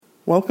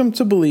Welcome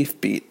to Belief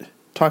Beat,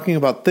 talking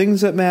about things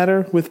that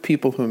matter with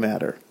people who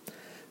matter.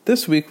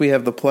 This week we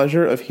have the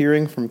pleasure of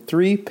hearing from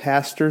three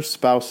pastors'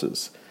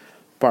 spouses.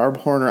 Barb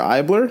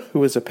Horner-Eibler,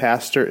 who is a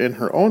pastor in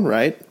her own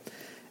right,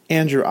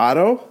 Andrew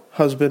Otto,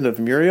 husband of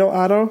Muriel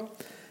Otto,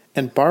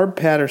 and Barb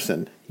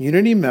Patterson,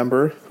 Unity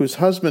member whose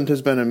husband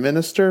has been a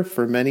minister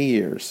for many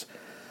years.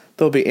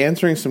 They'll be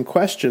answering some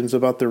questions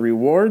about the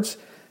rewards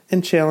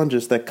and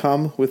challenges that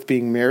come with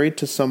being married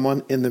to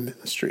someone in the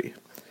ministry.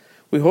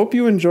 We hope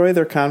you enjoy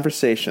their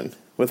conversation.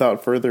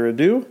 Without further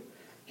ado,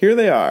 here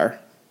they are.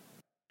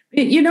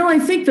 I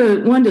think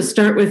the one to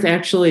start with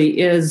actually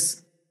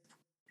is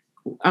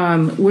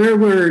where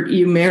were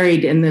you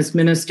married in this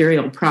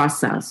ministerial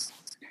process?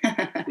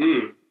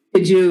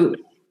 Did you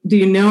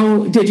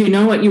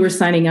know what you were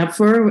signing up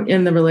for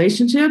in the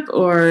relationship,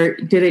 or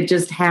did it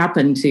just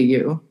happen to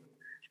you?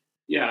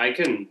 Yeah, I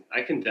can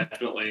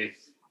definitely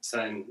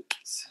start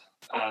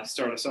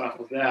us off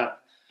with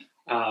that.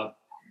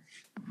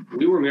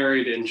 We were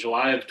married in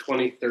July of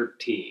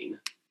 2013,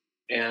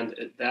 and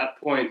at that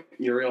point,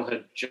 Muriel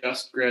had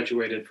just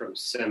graduated from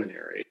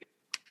seminary.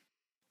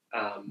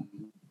 I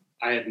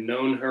had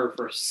known her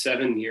for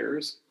 7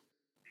 years,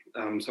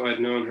 so I'd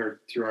known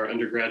her through our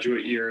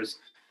undergraduate years,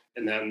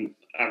 and then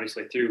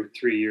obviously through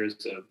 3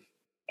 years of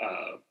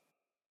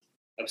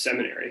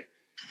seminary.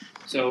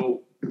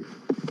 So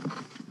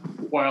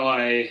while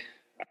I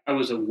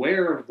was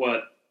aware of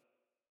what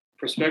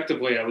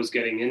prospectively I was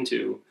getting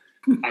into,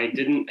 I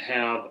didn't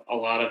have a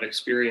lot of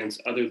experience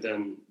other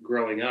than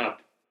growing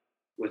up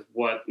with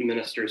what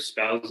ministers'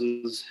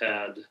 spouses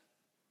had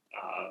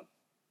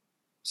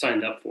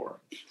signed up for.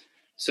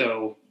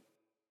 So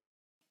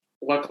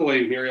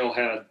luckily, Muriel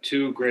had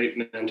two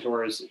great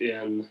mentors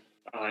in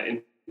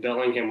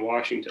Bellingham,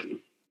 Washington,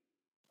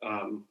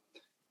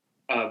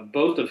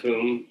 both of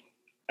whom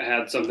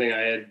had something I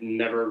had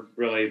never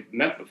really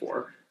met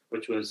before,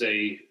 which was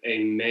a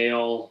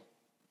male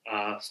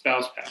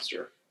spouse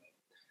pastor.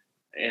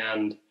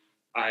 And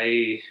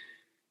I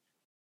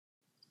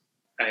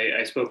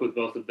spoke with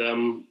both of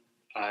them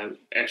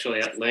actually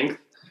at length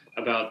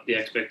about the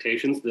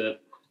expectations that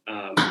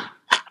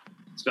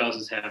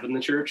spouses have in the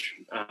church.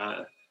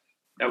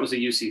 That was a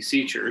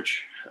UCC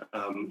church.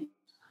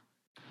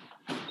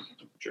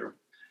 Sure.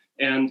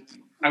 And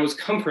I was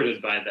comforted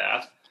by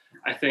that.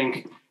 I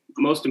think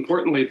most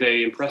importantly,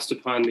 they impressed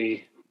upon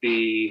me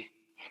the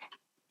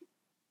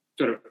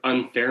sort of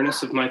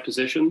unfairness of my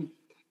position,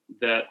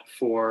 that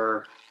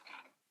for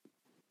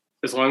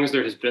as long as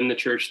there has been the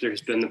church, there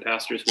has been the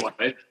pastor's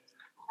wife,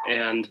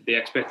 and the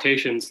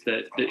expectations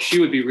that she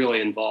would be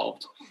really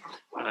involved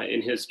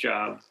in his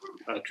job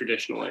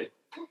traditionally.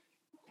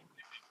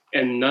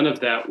 And none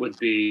of that would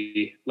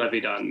be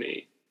levied on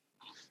me,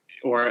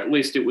 or at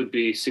least it would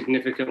be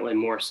significantly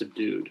more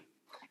subdued.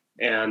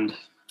 And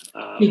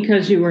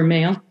because you were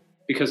male?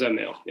 Because I'm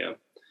male, yeah.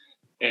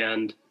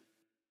 And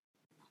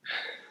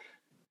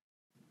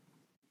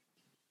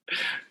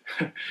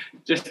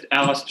just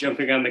Alice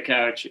jumping on the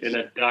couch in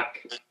a duck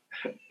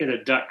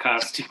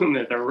costume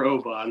with a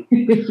robe on.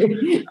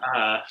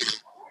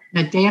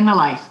 A day in the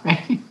life,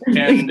 right?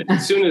 And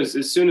as soon as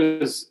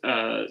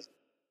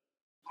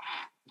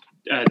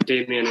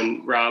Damien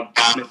and Rob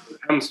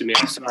comes to me,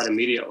 I saw it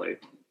immediately.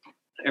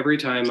 Every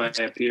time I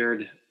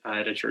appeared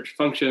at a church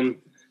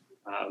function,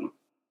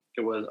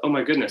 it was, oh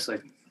my goodness,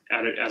 like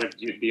out of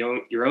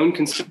your own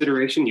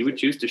consideration, you would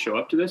choose to show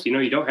up to this.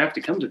 You don't have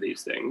to come to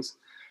these things.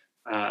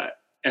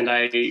 And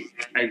I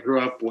grew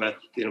up with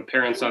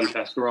parents on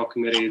pastoral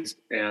committees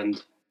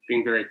and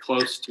being very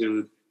close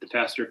to the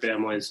pastor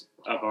families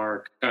of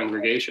our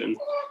congregation.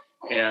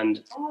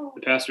 And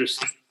the pastor's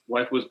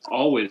wife was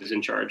always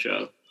in charge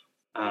of.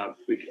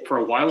 For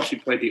a while, she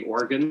played the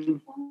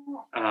organ,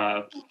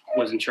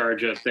 was in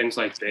charge of things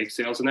like bake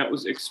sales, and that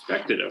was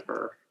expected of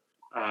her.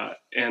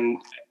 And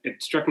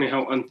it struck me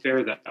how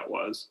unfair that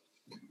was,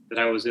 that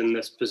I was in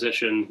this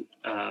position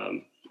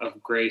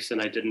of grace and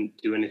I didn't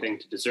do anything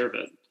to deserve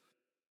it.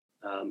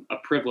 A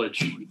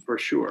privilege for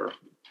sure.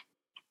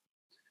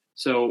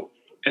 So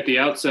at the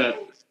outset,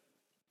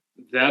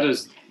 that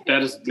is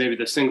maybe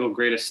the single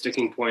greatest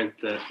sticking point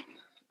that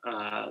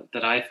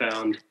I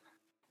found.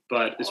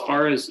 But as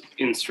far as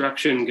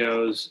instruction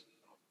goes,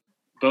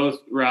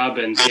 both Rob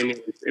and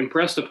Damien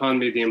impressed upon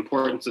me the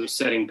importance of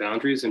setting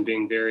boundaries and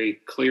being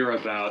very clear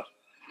about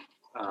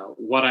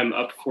what I'm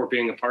up for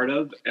being a part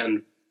of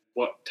and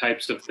what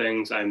types of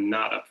things I'm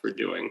not up for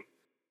doing.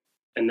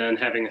 And then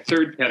having a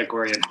third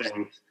category of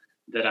things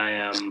that I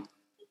am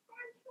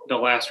the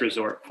last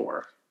resort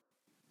for,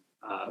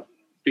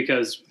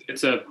 because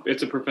it's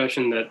a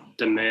profession that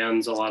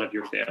demands a lot of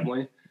your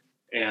family,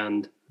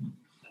 and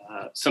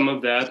some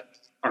of that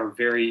are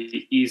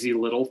very easy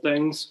little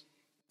things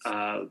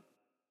that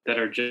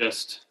are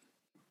just,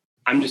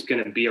 I'm just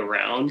going to be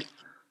around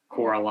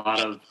for a lot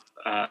of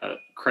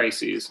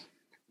crises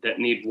that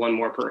need one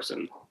more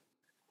person,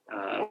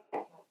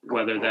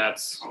 whether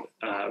that's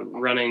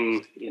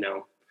running,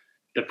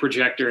 the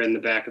projector in the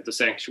back of the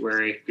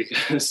sanctuary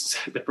because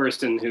the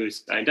person who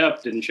signed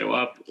up didn't show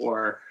up,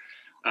 or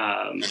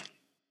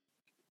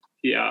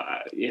yeah,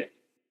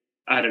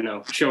 I don't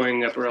know,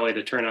 showing up early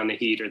to turn on the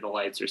heat or the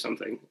lights or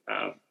something.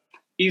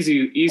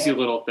 Easy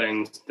little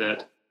things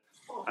that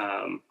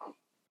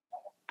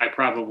I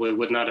probably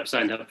would not have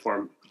signed up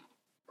for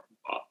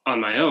on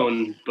my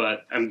own,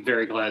 but I'm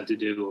very glad to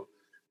do.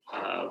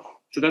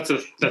 So that's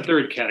the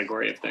third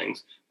category of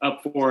things.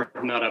 Up for,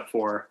 not up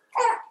for.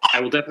 I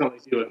will definitely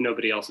do if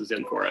nobody else is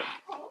in for it.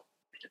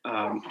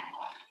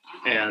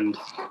 And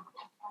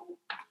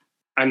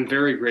I'm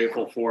very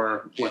grateful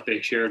for what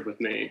they shared with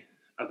me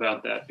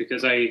about that,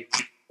 because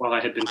while I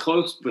had been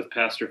close with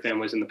pastor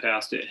families in the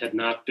past, it had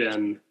not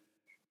been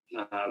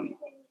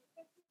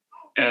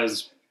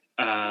as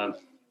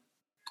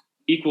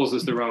equals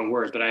is the wrong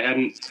word, but I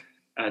hadn't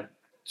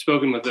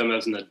spoken with them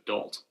as an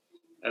adult,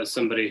 as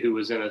somebody who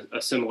was in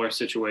a similar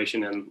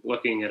situation and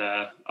looking at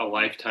a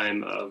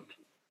lifetime of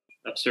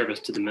service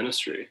to the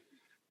ministry.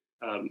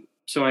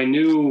 So I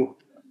knew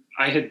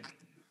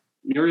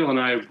Muriel and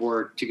I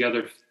were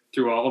together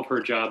through all of her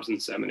jobs in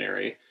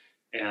seminary,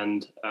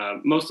 and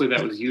mostly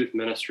that was youth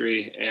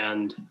ministry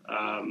and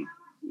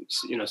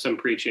some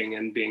preaching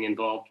and being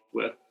involved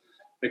with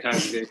the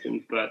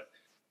congregation, but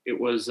it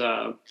was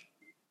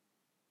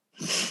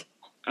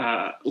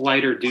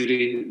lighter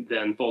duty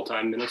than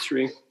full-time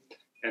ministry,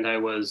 and I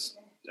was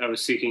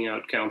seeking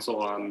out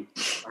counsel on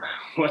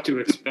what to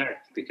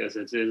expect, because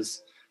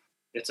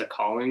it's a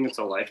calling, it's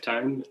a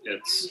lifetime,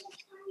 it's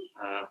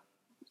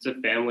a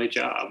family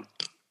job,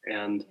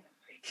 and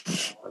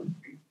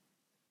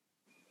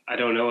I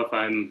don't know if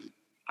I'm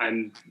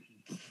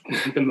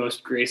the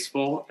most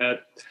graceful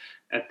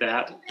at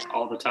that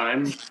all the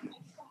time.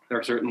 There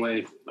are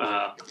certainly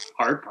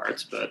hard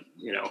parts, but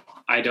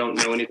I don't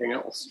know anything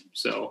else.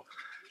 So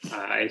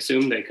I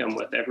assume they come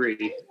with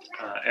every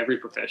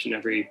profession.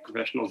 Every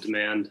professional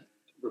demand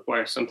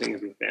requires something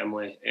of your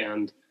family,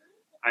 and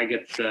I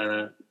get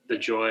the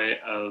joy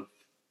of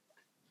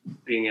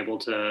being able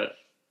to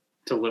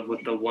live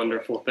with the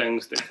wonderful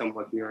things that come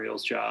with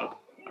Muriel's job.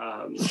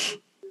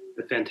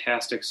 The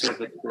fantastic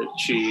service that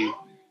she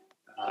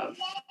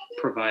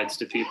provides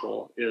to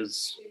people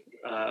is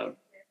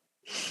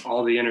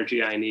all the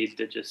energy I need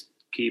to just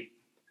keep,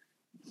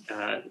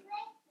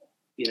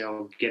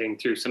 getting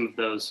through some of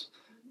those,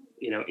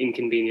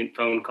 inconvenient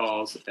phone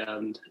calls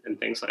and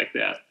things like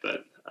that.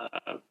 But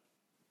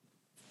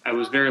I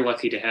was very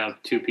lucky to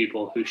have two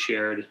people who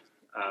shared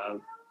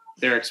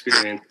their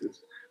experiences,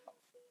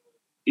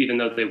 even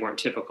though they weren't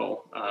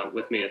typical,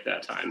 with me at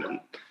that time. And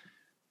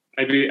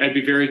I'd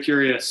be very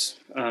curious,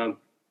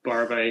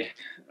 Barb.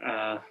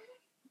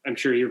 I'm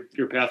sure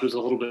your path was a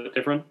little bit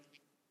different.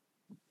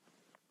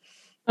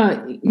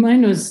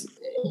 Mine was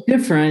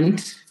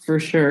different for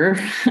sure.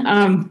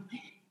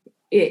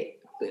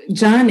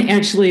 John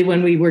actually,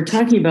 when we were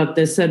talking about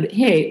this, said,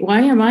 "Hey,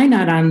 why am I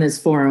not on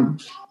this forum?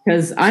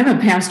 Because I'm a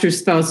pastor's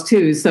spouse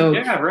too." So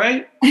yeah,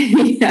 right.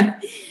 Yeah.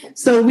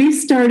 So we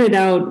started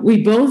out.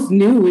 We both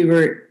knew we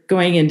were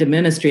going into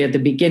ministry at the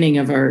beginning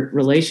of our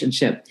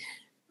relationship.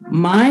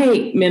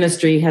 My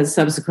ministry has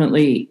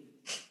subsequently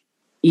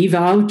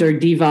evolved or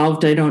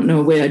devolved, I don't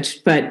know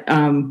which, but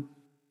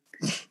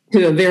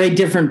to a very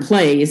different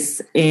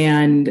place.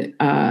 And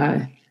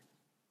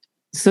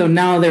so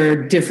now there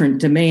are different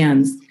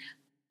demands.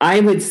 I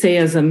would say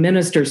as a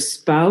minister's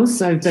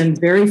spouse, I've been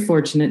very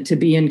fortunate to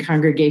be in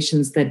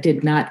congregations that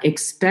did not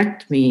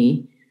expect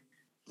me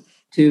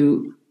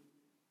to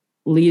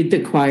lead the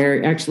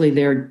choir. Actually,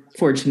 they're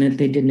fortunate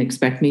they didn't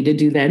expect me to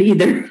do that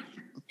either,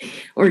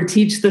 or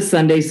teach the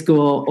Sunday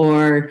school,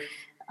 or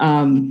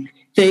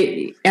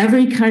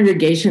every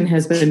congregation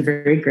has been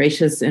very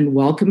gracious in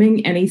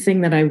welcoming any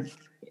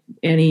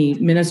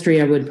ministry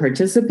I would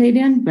participate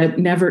in, but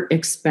never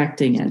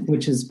expecting it,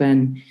 which has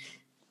been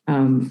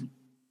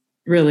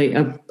really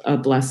a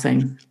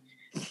blessing.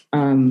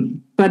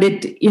 But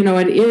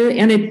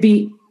it'd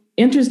be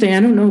interesting. I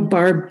don't know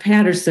Barb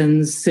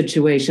Patterson's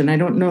situation. I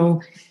don't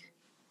know,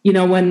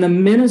 when the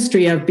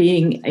ministry of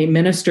being a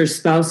minister's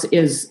spouse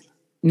is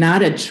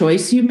not a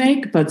choice you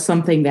make, but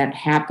something that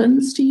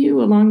happens to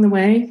you along the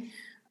way.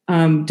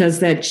 Does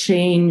that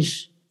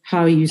change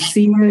how you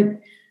see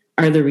it?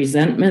 Are the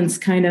resentments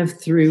kind of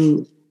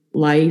through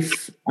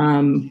life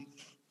in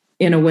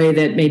a way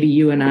that maybe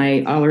you and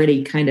I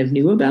already kind of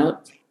knew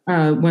about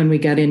when we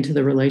got into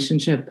the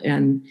relationship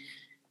and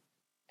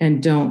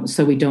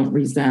we don't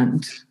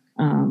resent?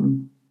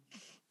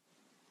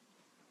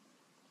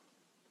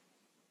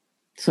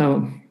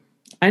 So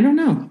I don't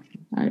know.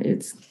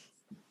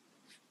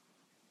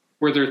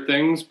 Were there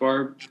things,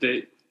 Barb,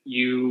 that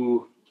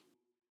you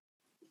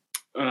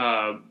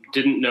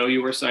didn't know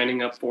you were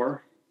signing up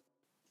for?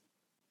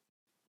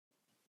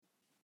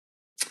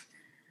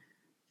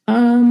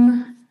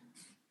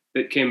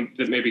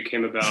 That maybe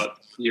came about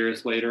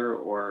years later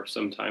or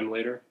some time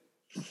later?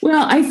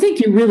 Well, I think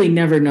you really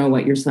never know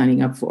what you're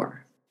signing up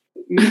for.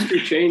 Ministry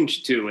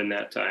changed too in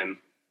that time.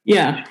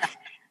 Yeah.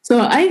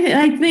 So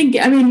I think,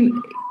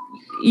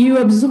 you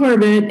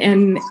absorb it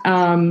and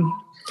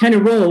kind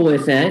of roll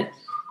with it.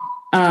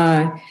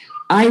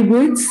 I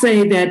would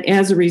say that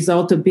as a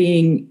result of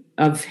being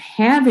of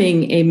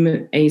having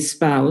a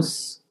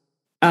spouse.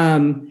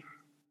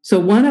 So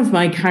one of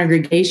my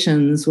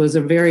congregations was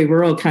a very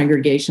rural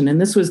congregation,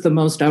 and this was the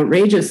most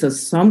outrageous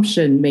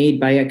assumption made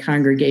by a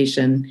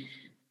congregation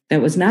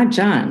that was not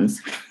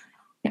John's.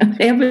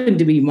 It happened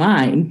to be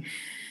mine.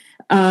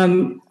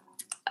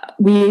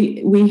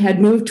 We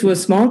had moved to a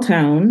small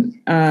town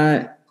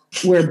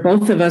where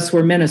both of us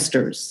were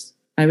ministers.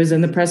 I was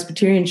in the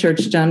Presbyterian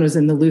church. John was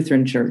in the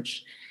Lutheran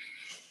church.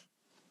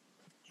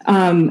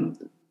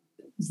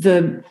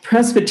 The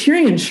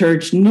Presbyterian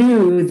church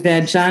knew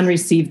that John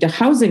received a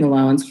housing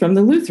allowance from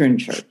the Lutheran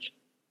church,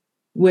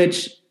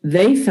 which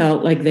they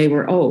felt like they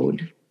were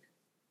owed,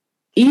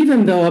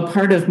 even though a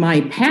part of my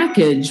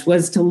package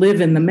was to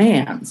live in the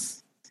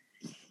manse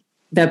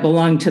that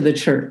belonged to the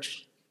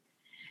church.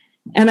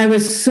 And I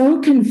was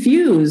so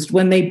confused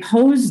when they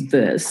posed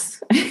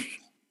this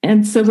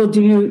and said, well,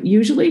 do you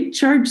usually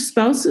charge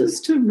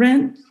spouses to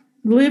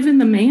live in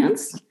the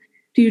manse?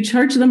 Do you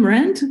charge them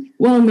rent?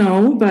 Well,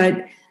 no,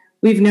 but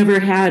we've never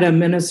had a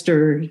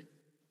minister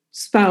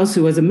spouse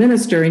who was a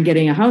minister and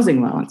getting a housing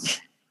allowance.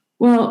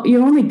 Well,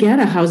 you only get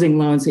a housing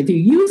allowance if you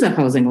use a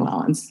housing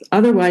allowance.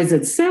 Otherwise,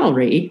 it's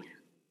salary.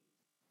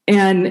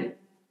 And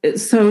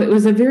so it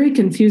was a very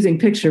confusing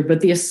picture. But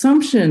the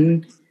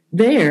assumption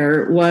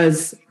there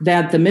was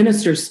that the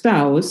minister's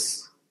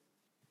spouse,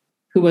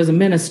 who was a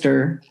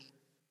minister,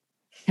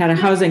 had a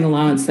housing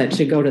allowance that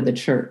should go to the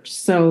church.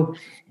 So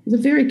it was a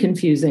very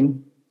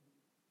confusing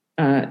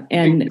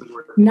and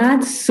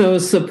not so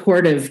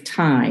supportive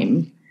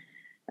time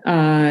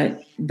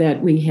that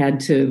we had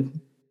to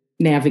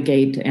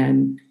navigate.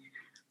 And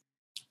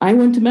I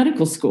went to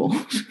medical school.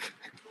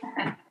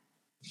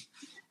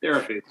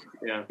 Therapy,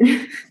 yeah.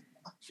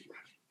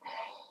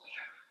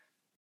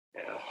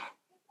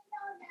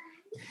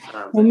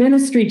 Well,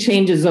 ministry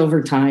changes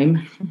over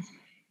time.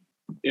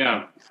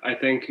 Yeah, I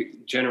think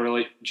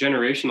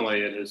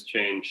generationally it has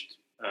changed.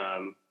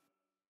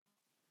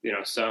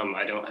 Some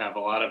I don't have a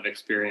lot of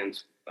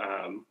experience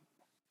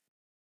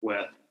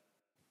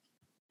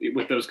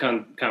with those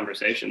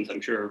conversations. I'm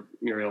sure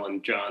Muriel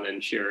and John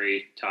and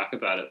Sherry talk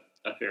about it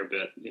a fair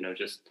bit.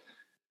 Just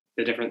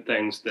the different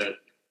things that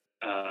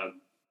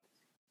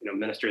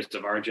ministers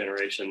of our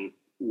generation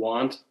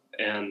want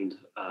and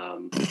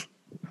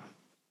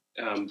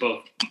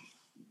both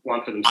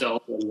want for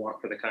themselves and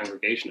want for the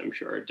congregation, I'm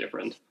sure, are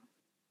different.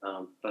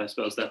 But I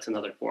suppose that's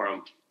another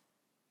forum.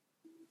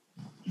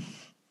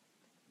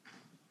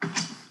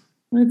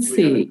 Let's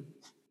see.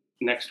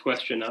 Next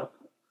question up.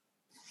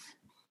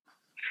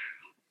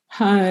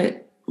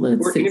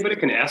 Let's see. Anybody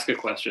can ask a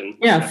question.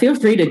 Yeah, feel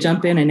free to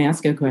jump in and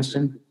ask a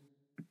question.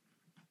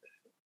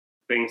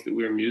 Things that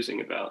we're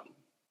musing about.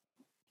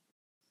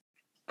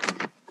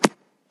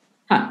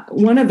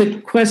 One of the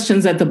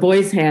questions that the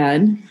boys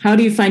had, how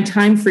do you find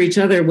time for each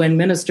other when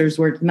ministers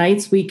work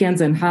nights,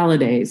 weekends, and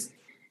holidays?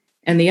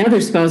 And the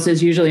other spouse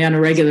is usually on a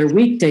regular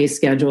weekday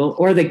schedule,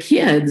 or the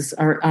kids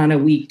are on a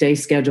weekday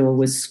schedule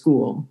with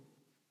school.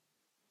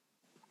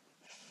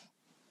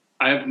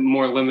 I have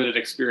more limited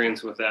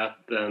experience with that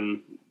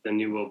than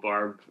you will,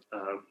 Barb,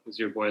 because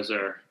your boys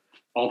are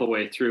all the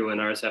way through and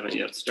ours haven't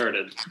yet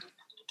started.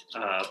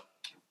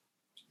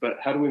 But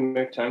how do we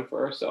make time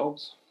for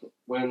ourselves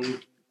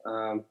when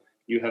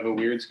you have a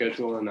weird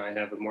schedule and I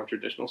have a more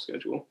traditional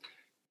schedule?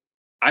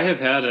 I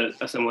have had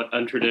a somewhat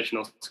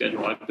untraditional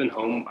schedule. I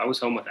was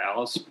home with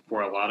Alice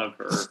for a lot of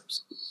her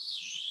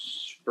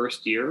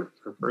first year,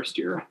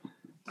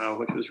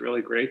 which was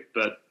really great.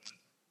 But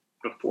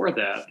before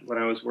that, when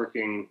I was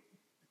working,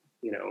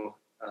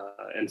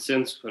 and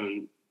since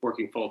when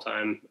working full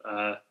time,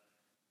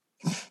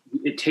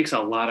 it takes a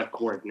lot of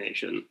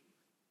coordination.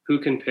 Who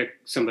can pick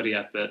somebody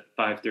up at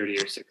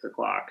 5:30 or 6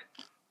 o'clock?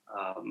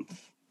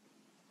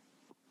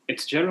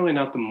 It's generally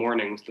not the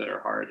mornings that are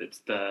hard. It's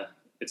the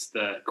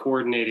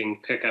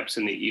coordinating pickups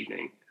in the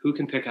evening. Who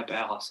can pick up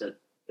Alice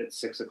at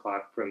 6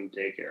 o'clock from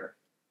daycare?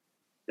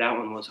 That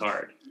one was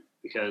hard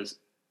because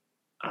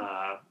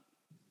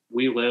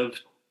we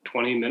lived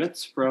 20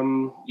 minutes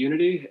from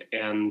Unity,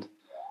 and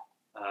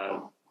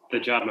the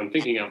job I'm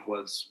thinking of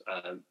was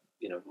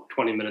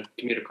 20-minute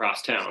commute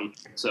across town.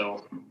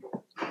 So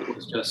it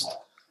was just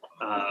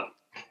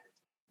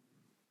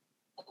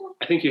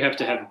I think you have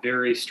to have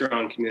very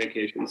strong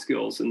communication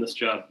skills in this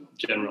job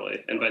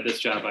generally. And by this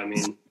job, I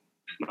mean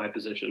my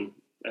position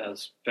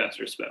as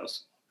pastor's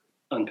spouse,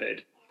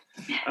 unpaid,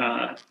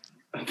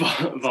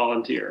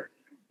 volunteer,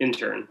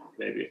 intern,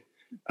 maybe.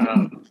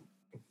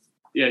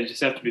 You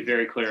just have to be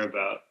very clear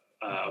about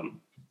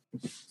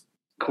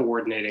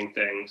coordinating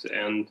things.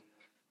 And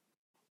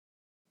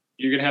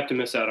you're going to have to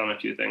miss out on a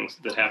few things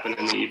that happen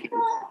in the evening.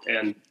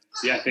 And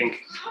I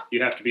think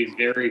you have to be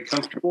very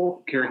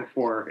comfortable caring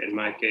for, in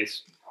my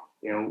case,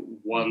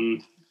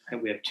 one,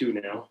 and we have two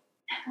now.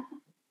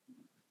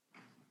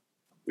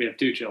 We have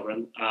two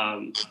children.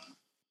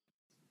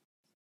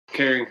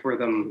 Caring for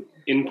them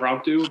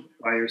impromptu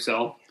by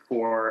yourself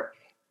for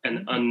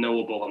an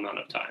unknowable amount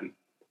of time.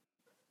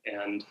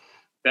 And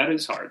that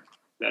is hard.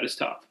 That is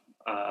tough.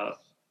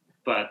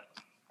 But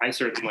I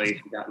certainly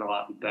have gotten a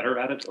lot better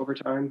at it over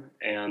time,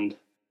 and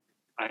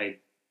I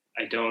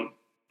don't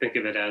think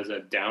of it as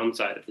a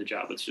downside of the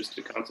job. It's just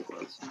a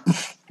consequence.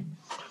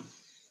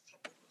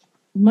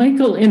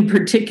 Michael in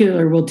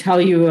particular will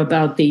tell you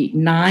about the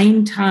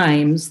 9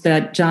 times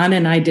that John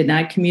and I did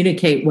not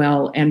communicate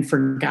well and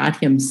forgot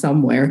him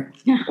somewhere.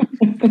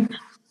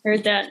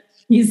 Heard that.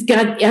 He's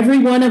got every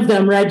one of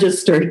them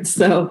registered.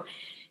 So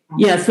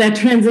yes, that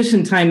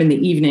transition time in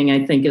the evening,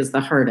 I think, is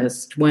the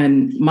hardest,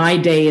 when my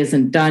day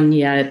isn't done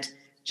yet.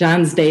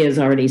 John's day is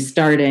already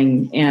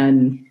starting,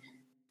 and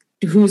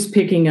who's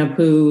picking up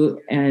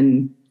who.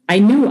 And I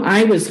knew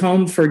I was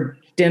home for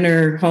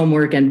dinner,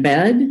 homework, and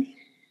bed.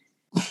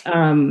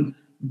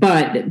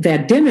 But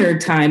that dinner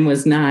time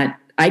was not,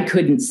 I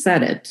couldn't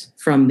set it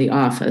from the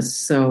office.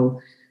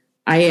 So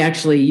I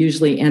actually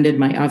usually ended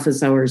my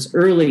office hours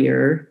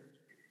earlier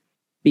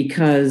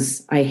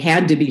because I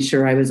had to be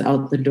sure I was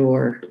out the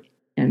door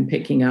and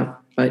picking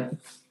up. But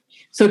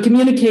so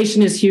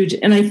communication is huge.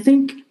 And I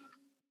think,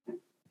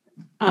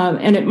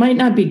 and it might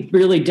not be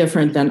really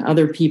different than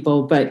other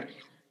people, but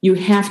you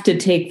have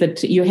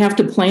to you have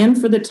to plan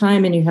for the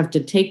time, and you have to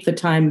take the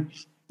time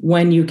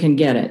when you can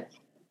get it.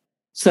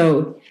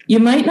 So you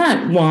might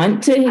not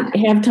want to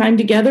have time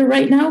together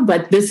right now,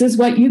 but this is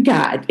what you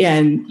got,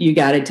 and you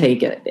got to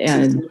take it.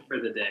 And for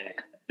the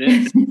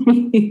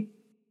day.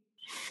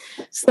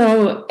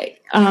 So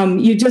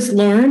you just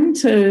learn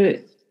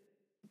to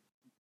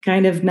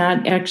kind of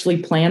not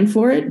actually plan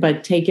for it,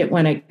 but take it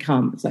when it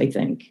comes, I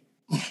think.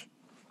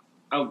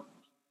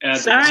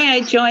 Sorry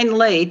I joined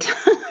late.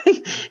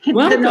 The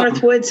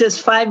Northwoods is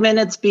 5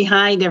 minutes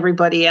behind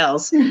everybody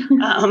else.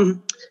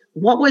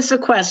 What was the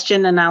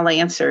question? And I'll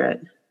answer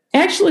it.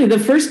 Actually, the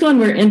first one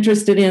we're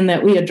interested in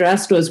that we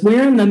addressed was,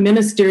 where in the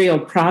ministerial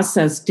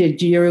process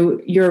did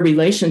your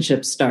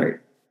relationship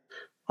start?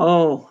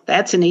 Oh,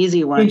 that's an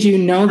easy one. Did you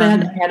know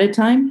that ahead of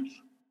time?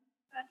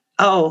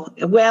 Oh,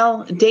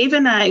 well, Dave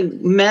and I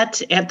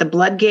met at the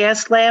blood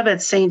gas lab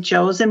at St.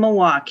 Joe's in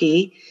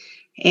Milwaukee,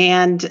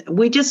 and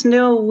we just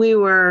knew we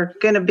were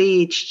going to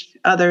be each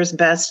other's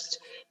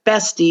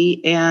bestie,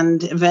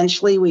 and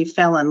eventually we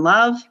fell in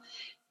love.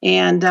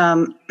 And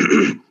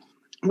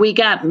we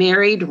got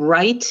married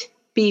right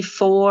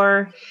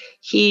before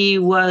he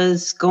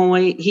was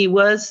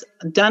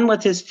done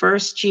with his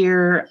first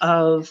year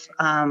of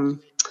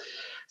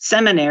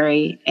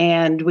seminary,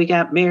 and we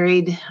got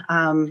married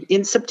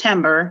in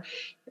September.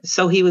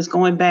 So he was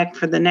going back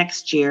for the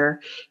next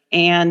year.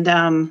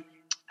 And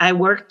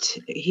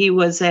he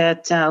was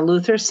at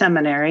Luther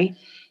Seminary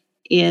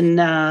in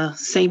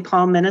St.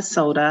 Paul,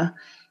 Minnesota.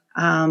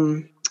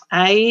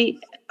 I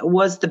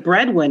was the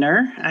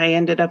breadwinner. I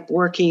ended up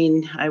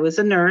I was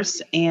a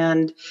nurse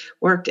and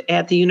worked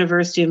at the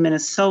University of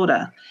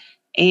Minnesota,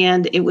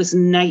 and it was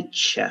night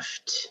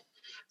shift.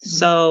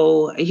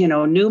 So,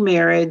 new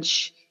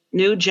marriage,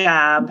 new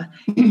job,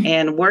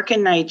 and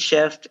working night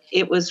shift.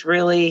 It was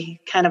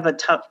really kind of a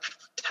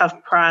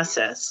tough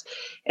process.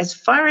 As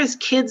far as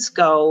kids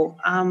go,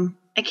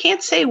 I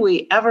can't say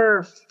we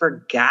ever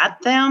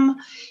forgot them.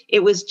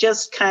 It was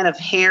just kind of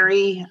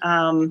hairy.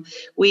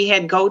 We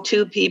had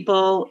go-to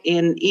people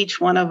in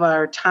each one of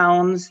our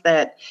towns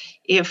that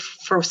if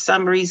for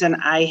some reason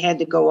I had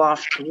to go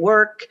off to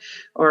work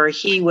or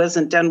he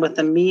wasn't done with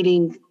the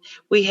meeting,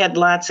 we had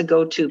lots of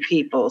go-to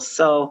people.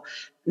 So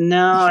no,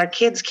 our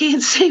kids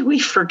can't say we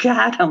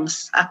forgot them.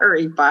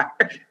 Sorry, Barb.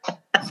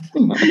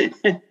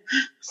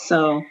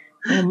 Well,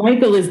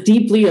 Michael is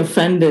deeply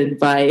offended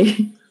by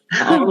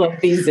all of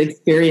these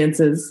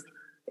experiences.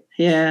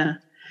 Yeah.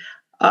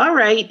 All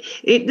right.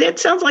 That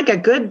sounds like a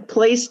good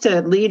place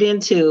to lead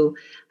into,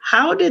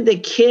 how did the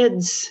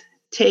kids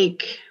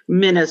take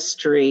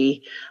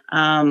ministry?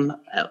 And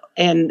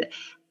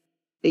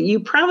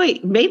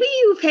maybe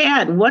you've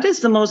had, what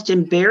is the most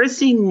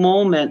embarrassing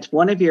moment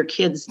one of your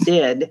kids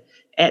did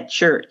at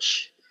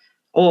church?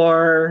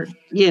 Or,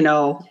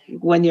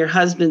 when your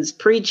husband's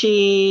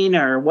preaching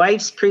or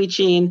wife's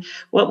preaching,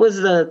 what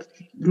was the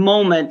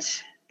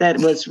moment that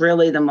was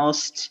really the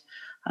most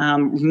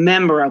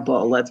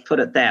memorable? Let's put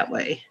it that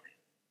way.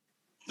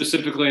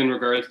 Specifically in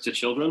regards to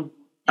children?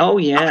 Oh,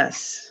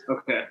 yes.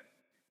 Okay.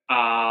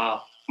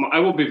 I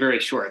will be very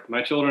short.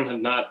 My children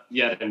have not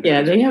yet.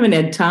 Yeah, they haven't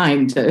had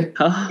time to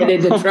get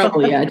into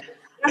trouble yet.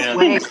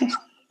 And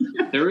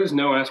there is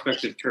no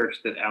aspect of church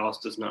that Alice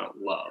does not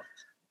love.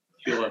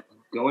 She loves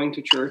going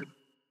to church.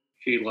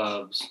 She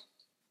loves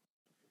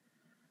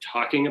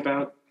talking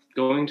about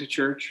going to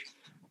church.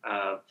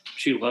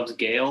 She loves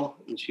Gail,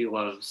 and she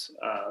loves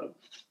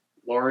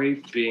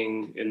Lori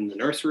being in the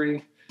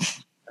nursery.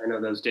 I know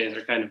those days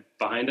are kind of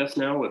behind us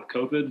now with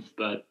COVID,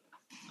 but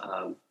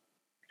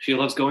she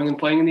loves going and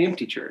playing in the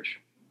empty church.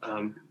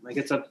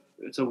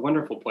 It's a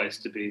wonderful place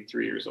to be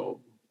 3 years old,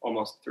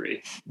 almost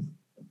 3.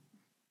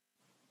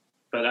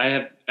 But I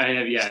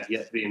have yet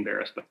to be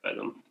embarrassed by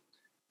them.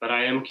 But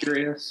I am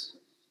curious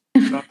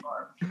about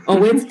Barb.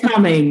 Oh, it's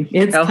coming.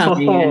 It's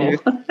coming.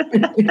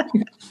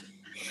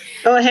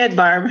 Go ahead,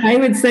 Barb. I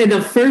would say the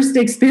first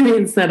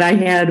experience that I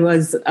had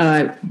was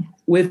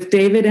with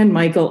David and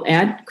Michael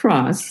at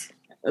Cross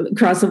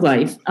Cross of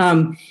Life.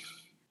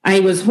 I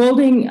always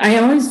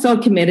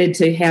felt committed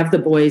to have the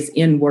boys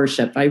in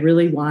worship. I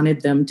really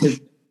wanted them to,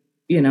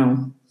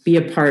 be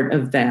a part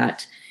of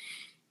that.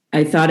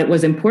 I thought it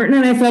was important,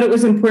 and I thought it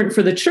was important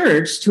for the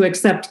church to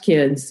accept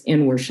kids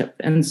in worship.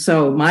 And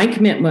so my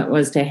commitment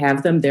was to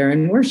have them there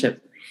in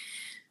worship.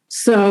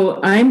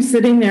 So I'm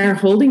sitting there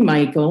holding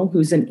Michael,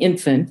 who's an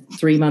infant,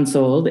 3 months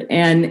old,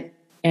 and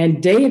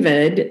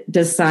David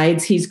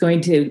decides he's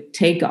going to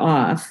take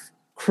off,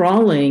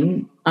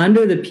 crawling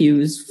under the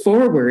pews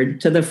forward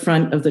to the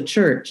front of the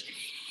church.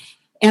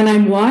 And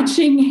I'm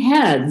watching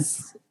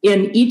heads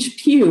in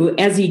each pew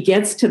as he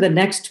gets to the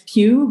next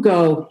pew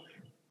go,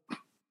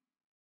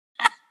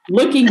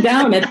 looking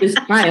down at this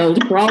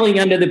child crawling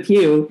under the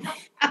pew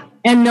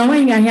and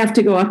knowing I have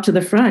to go up to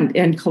the front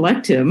and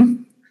collect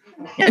him,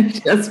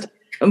 and just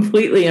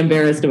completely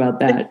embarrassed about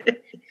that.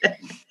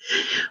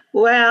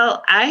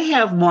 Well, I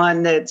have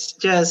one that's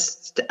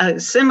just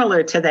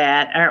similar to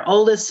that. Our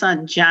oldest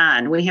son,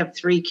 John, we have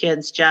 3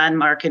 kids, John,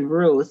 Mark, and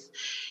Ruth.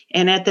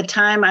 And at the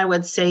time, I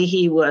would say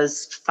he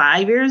was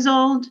 5 years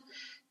old.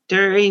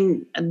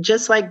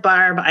 Just like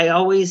Barb, I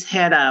always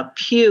had a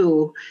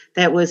pew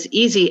that was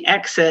easy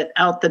exit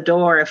out the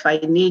door if I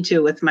need to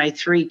with my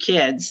 3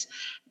 kids.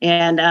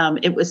 And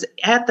it was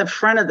at the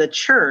front of the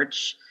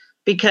church,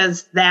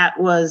 because that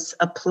was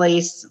a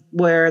place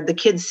where the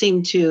kids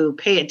seemed to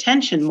pay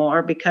attention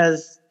more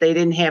because they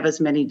didn't have as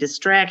many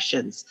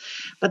distractions.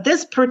 But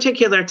this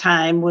particular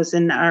time was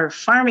in our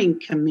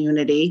farming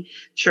community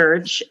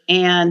church,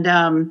 and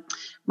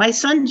my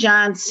son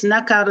John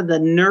snuck out of the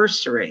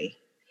nursery.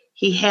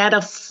 He had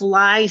a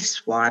fly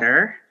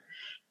swatter,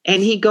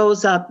 and he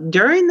goes up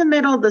during the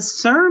middle of the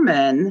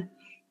sermon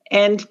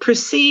and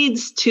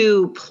proceeds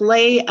to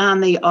play on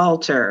the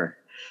altar.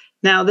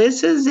 Now,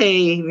 this is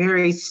a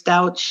very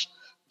stout,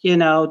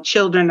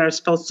 children are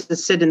supposed to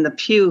sit in the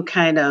pew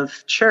kind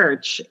of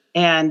church.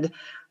 And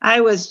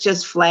I was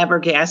just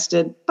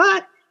flabbergasted,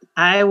 but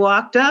I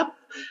walked up,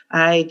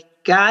 I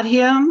got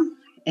him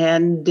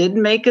and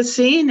didn't make a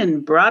scene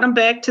and brought him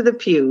back to the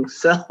pew.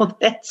 So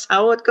that's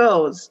how it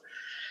goes.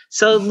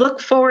 So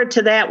look forward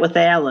to that with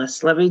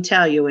Alice. Let me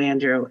tell you,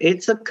 Andrew,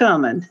 it's a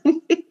coming.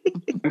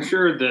 I'm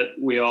sure that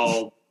we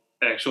all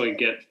actually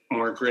get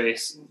more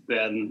grace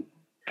than,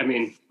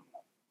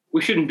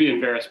 we shouldn't be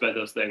embarrassed by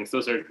those things.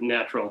 Those are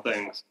natural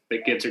things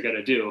that kids are going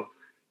to do.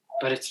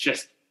 But it's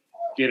just,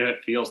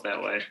 it feels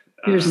that way.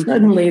 You're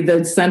suddenly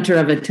the center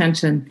of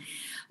attention.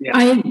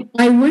 Yeah.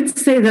 I would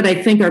say that I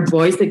think our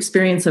boys'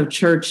 experience of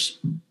church,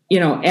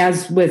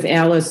 as with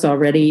Alice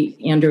already,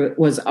 Andrew,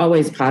 was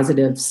always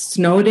positive.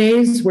 Snow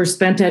days were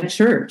spent at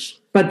church,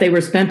 but they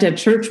were spent at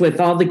church with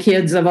all the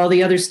kids of all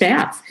the other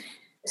staff.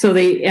 So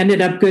they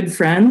ended up good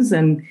friends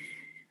and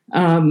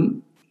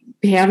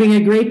having a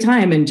great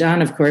time. And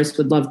John, of course,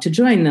 would love to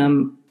join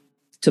them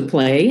to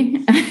play.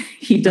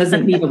 He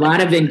doesn't need a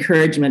lot of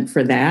encouragement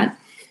for that.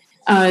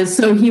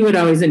 So he would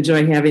always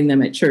enjoy having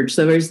them at church.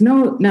 So there's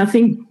no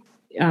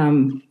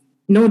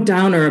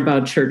downer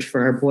about church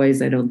for our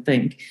boys, I don't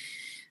think.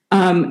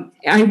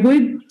 I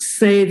would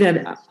say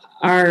that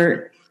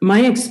my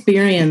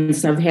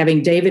experience of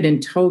having David in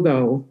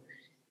Togo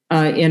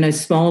in a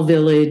small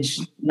village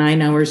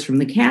 9 hours from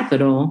the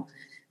capital,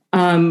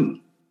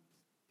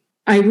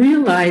 I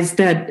realized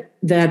that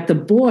the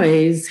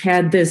boys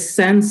had this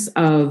sense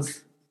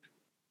of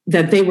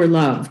that they were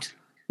loved.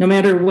 No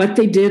matter what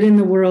they did in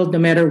the world, no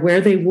matter where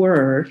they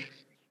were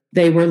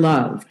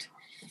loved.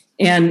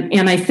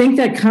 And I think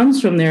that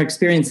comes from their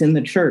experience in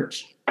the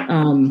church,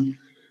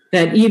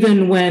 that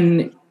even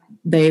when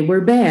they were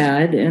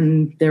bad,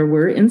 and there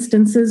were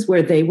instances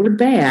where they were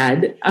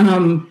bad,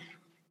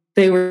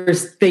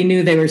 they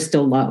knew they were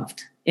still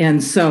loved.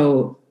 And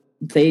so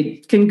they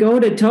can go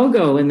to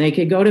Togo and they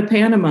could go to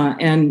Panama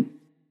and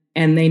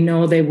they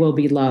know they will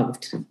be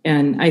loved.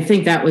 And I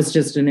think that was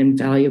just an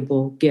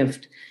invaluable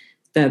gift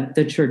that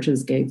the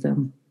churches gave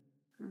them.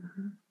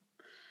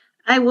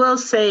 I will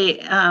say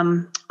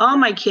all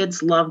my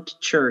kids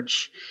loved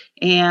church.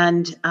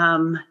 And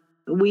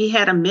we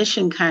had a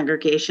mission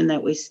congregation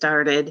that we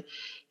started.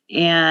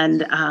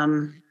 And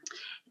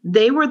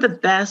they were the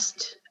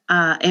best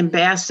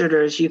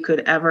ambassadors you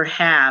could ever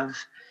have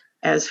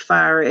as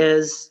far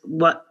as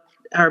what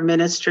our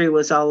ministry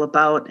was all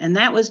about. And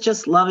that was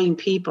just loving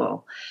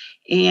people.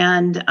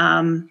 And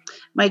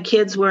my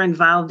kids were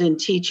involved in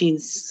teaching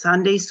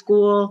Sunday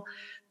school.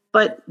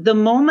 But the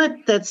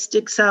moment that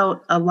sticks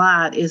out a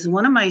lot is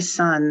one of my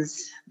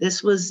sons.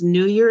 This was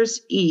New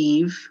Year's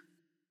Eve.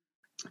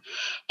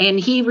 And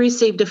he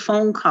received a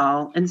phone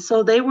call. And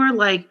so they were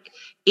like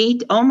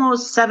 8,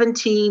 almost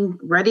 17,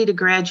 ready to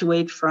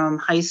graduate from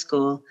high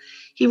school.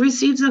 He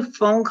receives a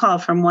phone call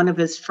from one of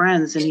his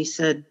friends. And he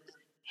said,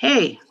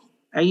 "Hey,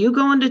 are you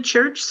going to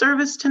church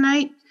service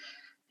tonight?"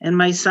 And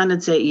my son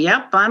would say,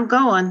 "Yep, I'm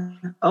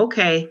going."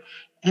 Okay.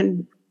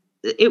 And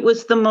it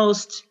was the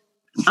most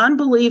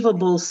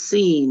unbelievable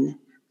scene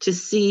to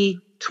see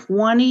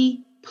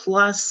 20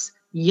 plus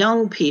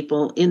young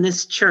people in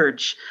this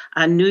church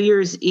on New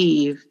Year's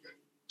Eve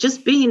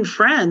just being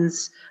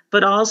friends,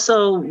 but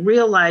also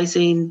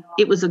realizing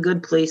it was a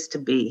good place to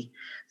be.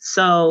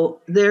 So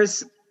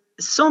there's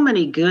so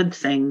many good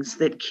things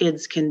that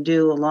kids can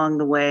do along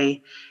the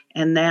way.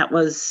 And that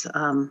was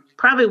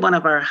probably one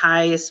of our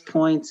highest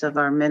points of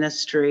our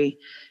ministry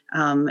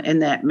in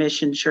that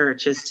mission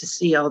church, is to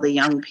see all the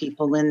young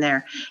people in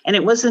there. And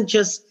it wasn't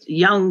just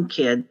young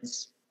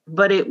kids,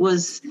 but it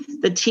was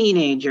the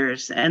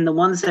teenagers and the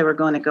ones that were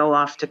going to go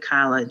off to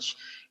college.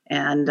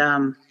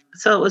 And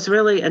so it was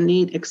really a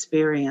neat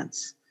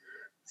experience.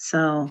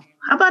 So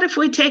how about if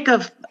we take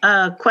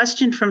a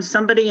question from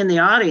somebody in the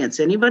audience?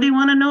 Anybody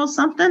want to know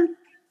something?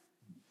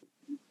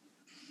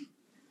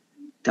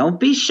 Don't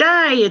be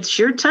shy. It's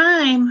your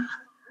time.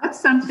 What's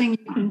something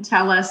you can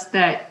tell us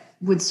that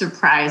would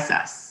surprise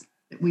us,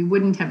 that we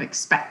wouldn't have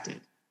expected?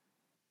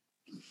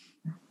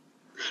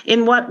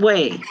 In what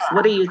way?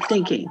 What are you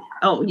thinking?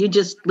 Oh, you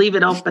just leave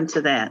it open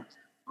to that.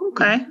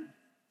 Okay.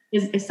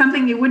 Is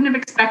something you wouldn't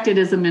have expected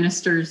as a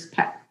minister's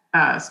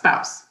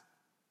spouse?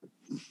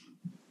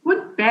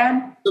 What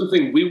bad?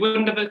 Something we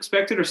wouldn't have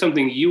expected, or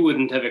something you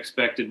wouldn't have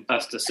expected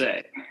us to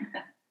say?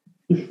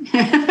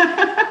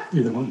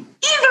 Either one.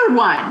 Either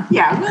one.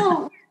 Yeah.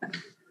 Well.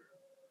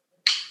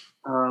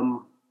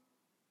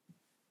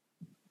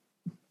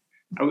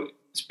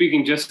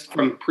 Speaking just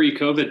from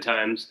pre-COVID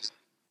times,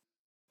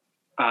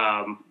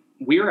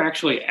 we are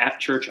actually at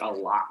church a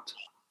lot,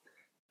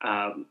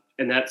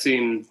 and that's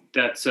I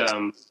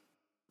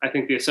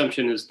think the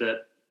assumption is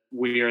that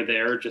we are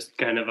there just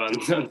kind of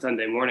on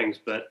Sunday mornings,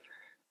 but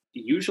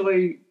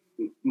usually,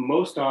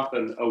 most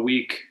often a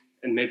week,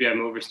 and maybe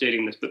I'm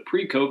overstating this, but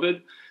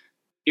pre-COVID,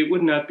 it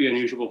would not be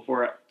unusual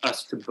for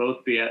us to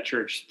both be at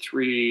church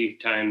 3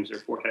 times or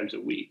 4 times a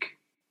week,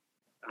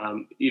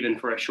 even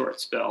for a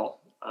short spell.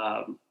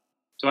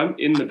 So I'm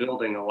in the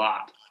building a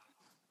lot,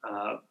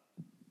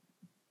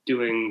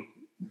 doing,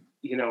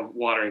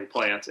 watering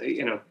plants,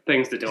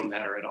 things that don't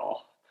matter at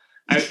all.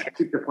 I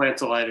keep the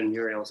plants alive in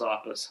Muriel's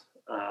office.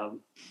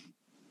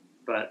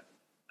 But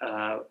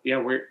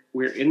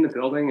we're in the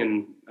building,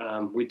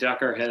 and we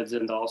duck our heads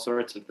into all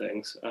sorts of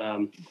things.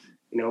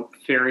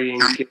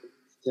 Ferrying kids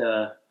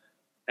to,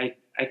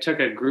 I took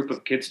a group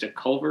of kids to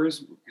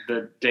Culver's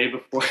the day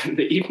before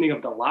the evening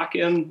of the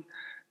lock-in.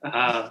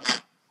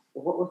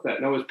 What was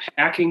that? No, it was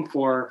packing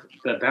for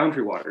the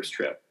Boundary Waters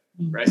trip,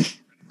 right?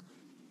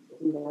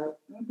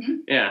 Mm-hmm.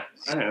 Yeah,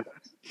 I don't know.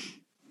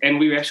 And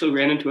we actually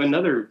ran into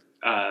another,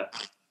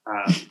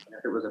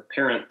 it was a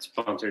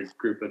parent-sponsored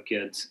group of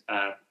kids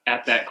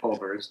at that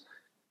Culver's,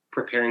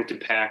 preparing to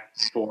pack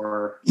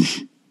for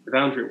the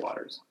Boundary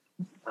Waters.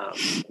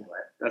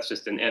 That's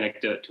just an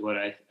anecdote to what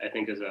I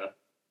think is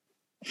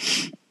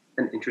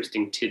an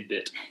interesting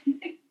tidbit.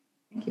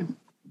 Thank you.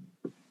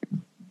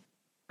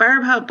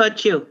 Barb, how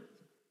about you?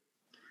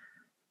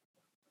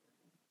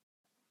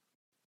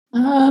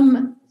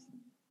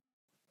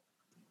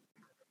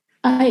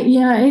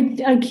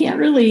 I can't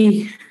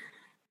really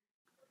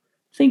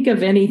think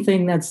of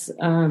anything that's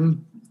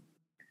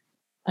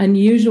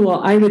unusual.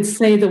 I would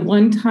say the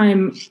one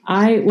time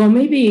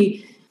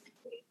maybe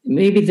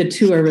the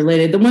two are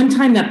related. The one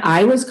time that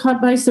I was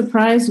caught by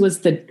surprise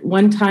was the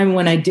one time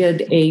when I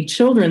did a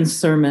children's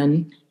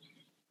sermon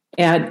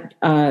at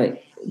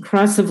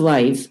Cross of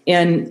Life,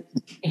 and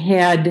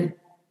had,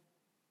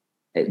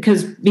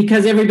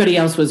 because everybody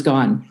else was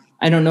gone.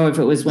 I don't know if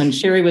it was when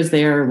Sherry was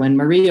there or when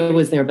Maria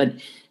was there, but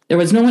there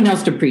was no one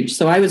else to preach.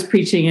 So I was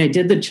preaching. I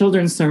did the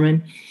children's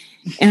sermon,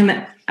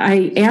 and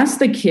I asked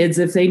the kids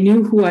if they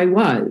knew who I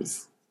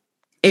was,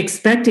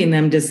 expecting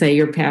them to say,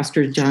 "You're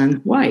Pastor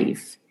John's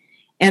wife."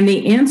 And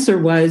the answer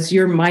was,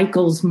 "You're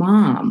Michael's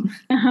mom."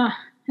 Uh-huh.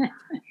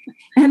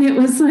 And it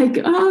was like,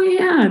 oh,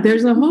 yeah,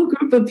 there's a whole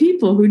group of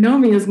people who know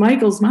me as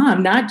Michael's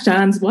mom, not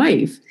John's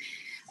wife.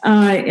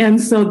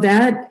 And so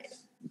that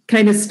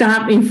kind of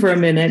stopped me for a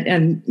minute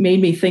and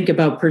made me think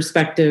about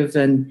perspective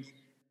and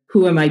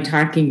who am I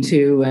talking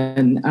to,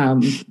 and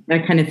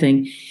that kind of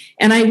thing.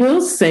 And I will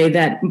say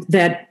that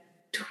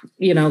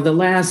the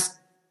last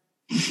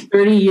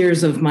 30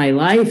 years of my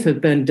life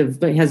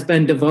has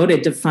been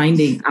devoted to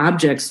finding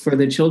objects for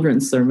the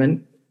children's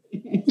sermon.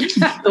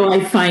 So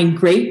I find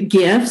great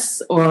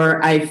gifts,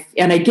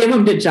 and I give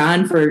them to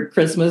John for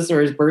Christmas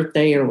or his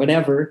birthday or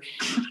whatever.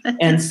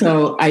 And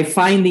so I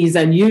find these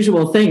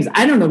unusual things.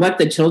 I don't know what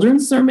the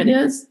children's sermon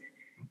is.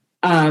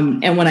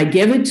 And when I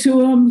give it to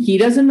him, he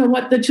doesn't know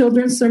what the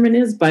children's sermon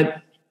is,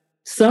 but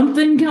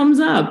something comes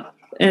up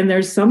and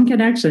there's some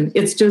connection.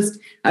 It's just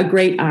a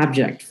great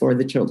object for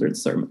the children's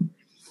sermon.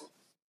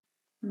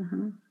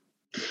 Mm-hmm.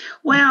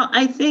 Well,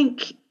 I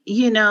think,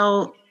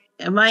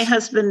 my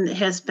husband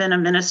has been a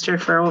minister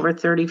for over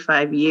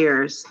 35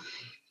 years.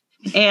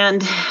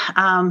 And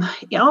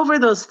over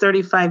those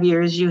 35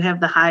 years, you have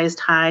the highest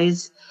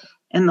highs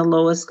and the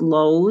lowest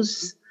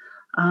lows.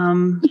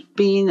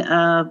 Being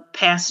a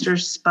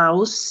pastor's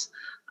spouse,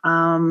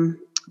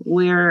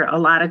 we're a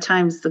lot of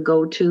times the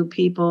go-to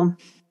people.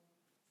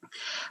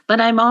 But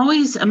I'm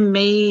always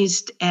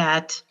amazed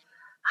at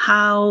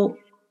how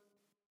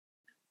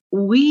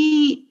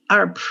we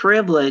are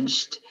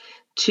privileged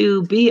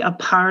to be a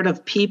part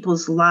of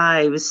people's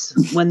lives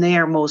when they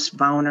are most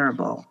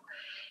vulnerable.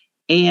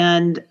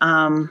 And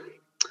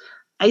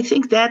I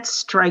think that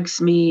strikes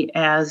me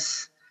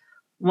as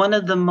one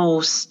of the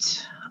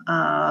most,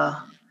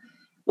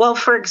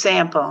 for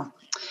example,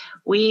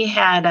 we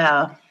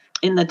had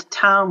in the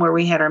town where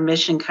we had our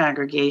mission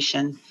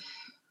congregation,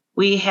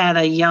 we had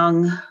a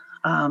young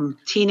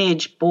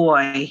teenage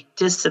boy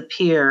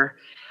disappear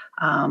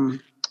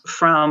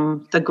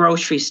from the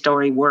grocery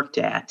store he worked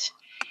at.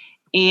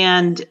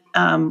 And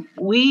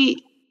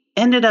we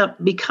ended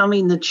up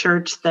becoming the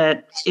church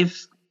that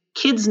if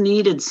kids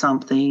needed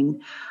something,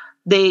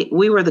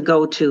 we were the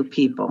go-to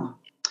people.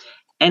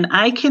 And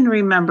I can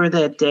remember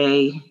that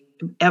day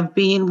of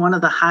being one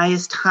of the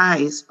highest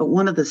highs, but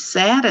one of the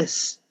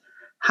saddest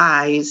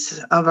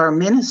highs of our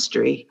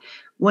ministry,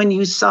 when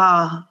you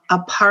saw a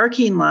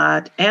parking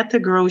lot at the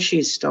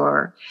grocery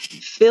store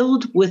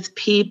filled with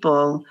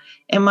people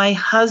and my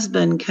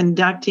husband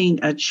conducting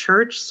a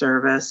church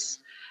service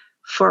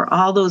for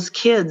all those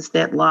kids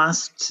that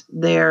lost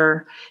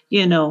their,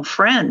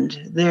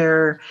 friend,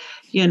 their,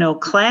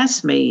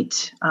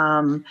 classmate.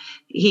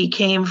 He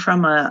came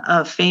from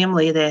a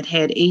family that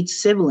had 8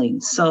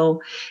 siblings.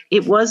 So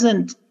it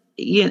wasn't,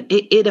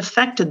 it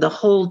affected the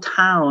whole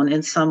town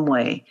in some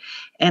way.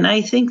 And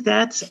I think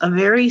that's a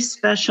very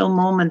special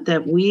moment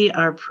that we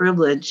are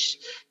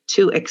privileged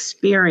to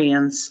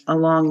experience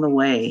along the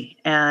way.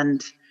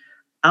 And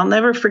I'll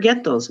never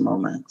forget those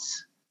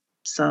moments.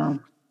 So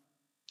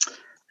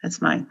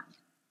that's mine.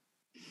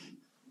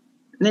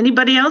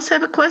 Anybody else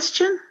have a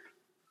question?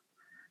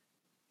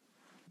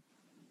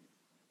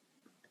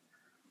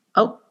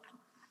 Oh,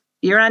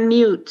 you're on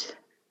mute.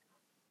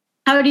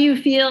 How do you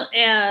feel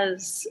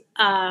as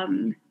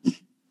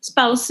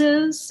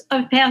spouses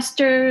of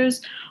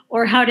pastors,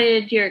 or how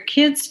did your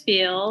kids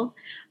feel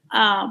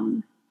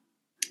knowing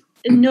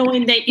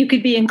that you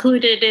could be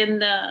included in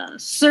the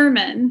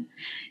sermon?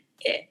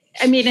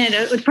 I mean,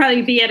 it would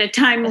probably be at a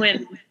time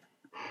when,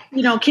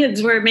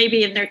 kids were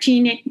maybe in their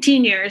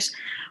teen years.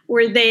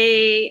 Were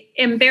they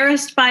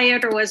embarrassed by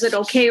it, or was it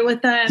okay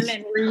with them?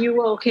 And were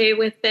you okay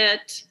with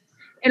it?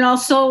 And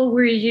also,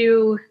 were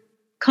you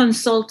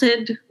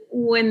consulted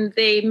when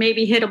they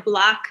maybe hit a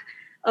block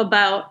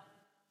about,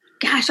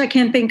 gosh, I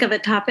can't think of a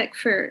topic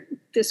for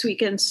this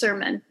weekend's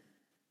sermon?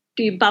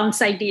 Do you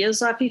bounce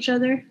ideas off each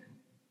other?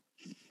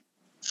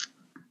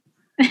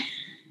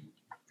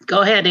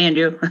 Go ahead,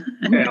 Andrew.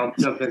 Okay, I'll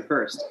jump in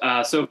first.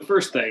 So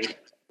first thing,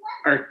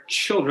 our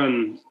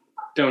children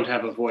don't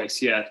have a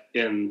voice yet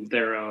in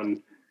their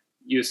own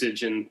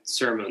usage in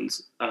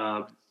sermons.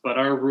 But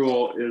our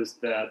rule is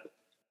that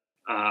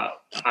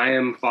I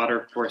am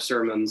fodder for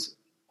sermons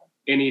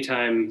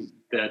anytime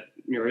that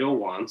Muriel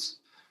wants.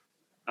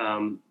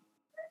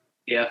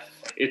 If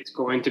it's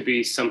going to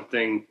be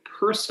something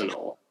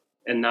personal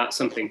and not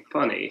something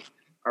funny,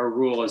 our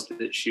rule is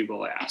that she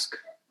will ask.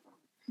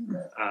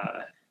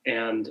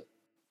 And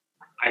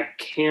I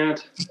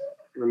can't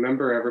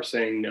remember ever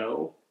saying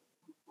no.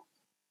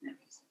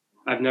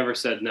 I've never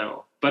said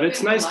no, but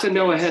it's nice to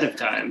know ahead of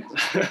time.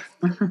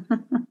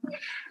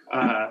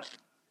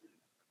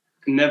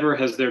 Never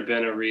has there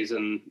been a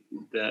reason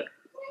that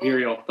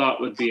Muriel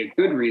thought would be a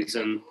good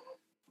reason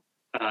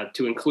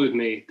to include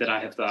me that I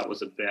have thought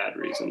was a bad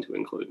reason to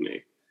include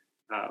me.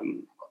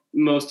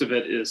 Most of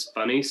it is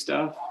funny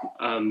stuff.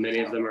 Many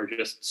of them are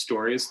just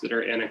stories that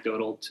are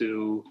anecdotal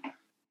to,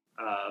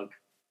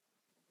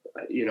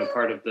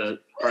 part of the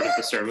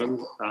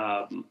sermon.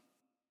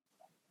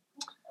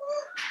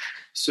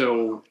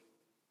 So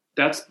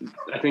that's,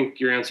 I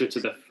think, your answer to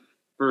the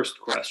first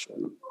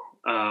question.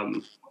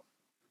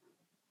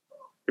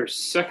 Your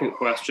second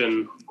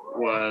question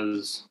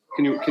was,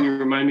 can you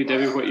remind me,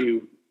 Debbie, what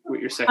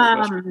your second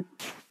question?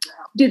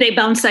 Do they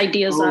bounce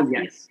ideas off?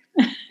 Yes.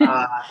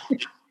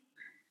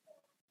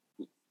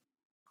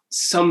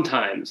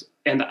 Sometimes,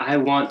 and I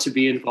want to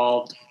be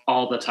involved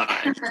all the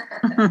time.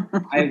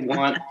 I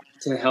want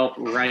to help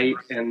write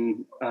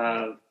and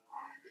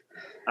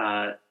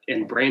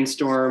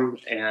brainstorm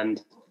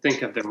and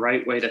think of the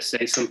right way to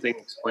say something,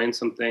 explain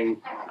something,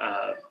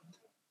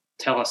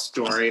 tell a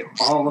story,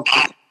 all of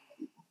it.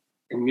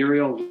 And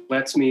Muriel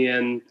lets me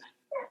in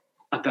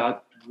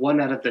about 1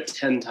 out of the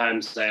 10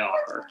 times I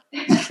offer.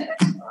 Did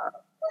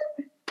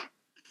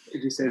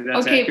you say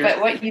that's okay, accurate?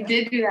 But what you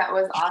did do that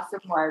was awesome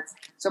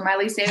so my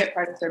least favorite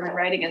part of sermon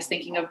writing is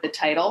thinking of the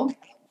title.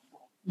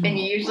 And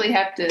you usually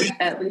have to,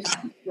 at least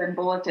when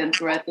bulletins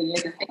were at the, you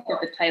have to think of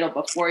the title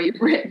before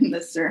you've written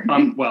the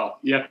sermon. Well,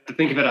 you have to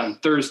think of it on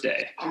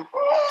Thursday.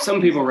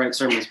 Some people write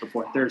sermons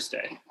before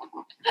Thursday.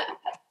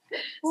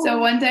 So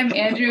one time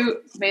Andrew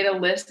made a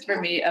list for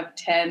me of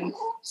 10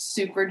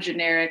 super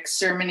generic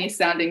sermon-y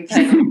sounding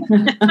titles.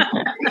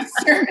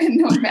 Sermon,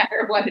 no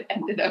matter what it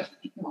ended up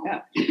being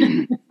about.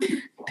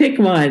 Pick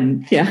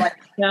one. Yeah. Like,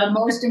 the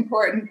most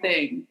important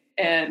thing.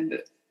 And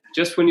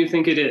just when you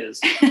think it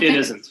is, it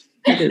isn't.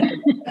 Things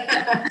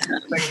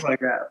like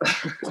that.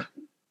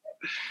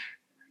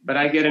 But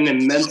I get an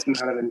immense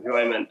amount of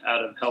enjoyment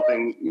out of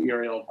helping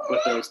Muriel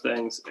with those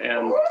things.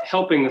 And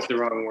helping is the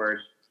wrong word.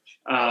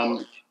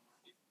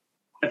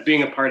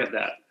 being a part of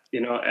that,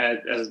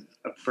 as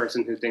a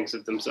person who thinks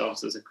of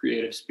themselves as a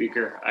creative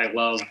speaker, I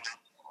love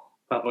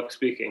public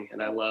speaking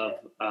and I love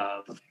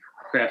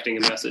crafting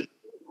a message.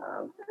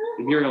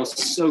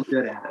 Muriel's so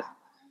good at it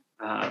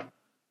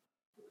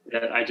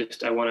that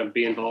I want to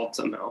be involved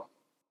somehow.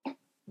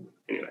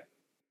 Anyway,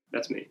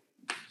 that's me.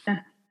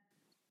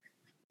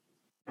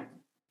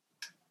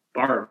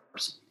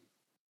 Barb's.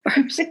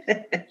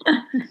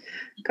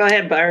 Go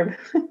ahead, Barb.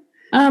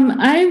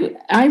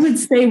 I would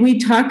say we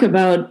talk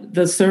about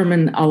the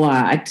sermon a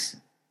lot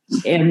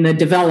in the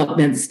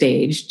development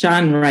stage.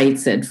 John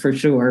writes it for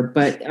sure,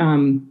 but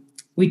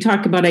we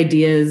talk about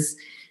ideas.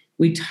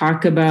 We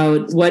talk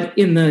about what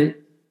in the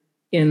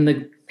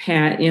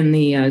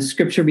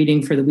scripture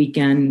reading for the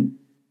weekend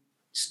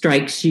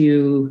strikes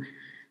you.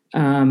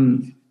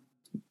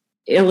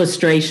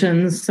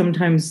 Illustrations.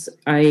 Sometimes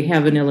I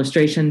have an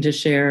illustration to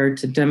share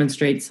to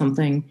demonstrate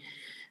something.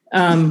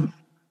 So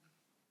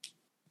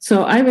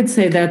I would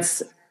say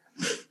there's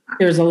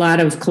a lot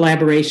of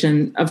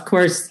collaboration. Of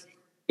course,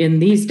 in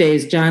these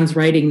days, John's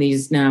writing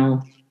these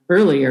now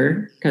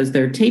earlier because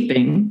they're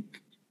taping.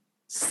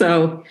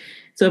 So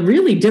it's a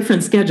really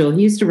different schedule.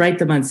 He used to write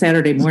them on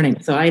Saturday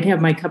morning. So I'd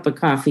have my cup of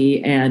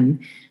coffee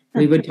and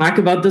we would talk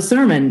about the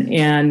sermon,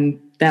 and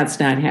that's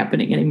not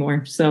happening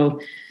anymore. So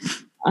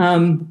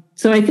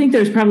I think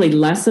there's probably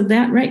less of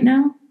that right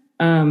now.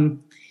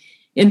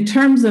 In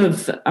terms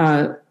of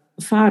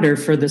fodder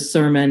for the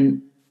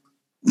sermon,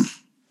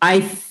 I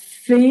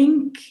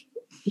think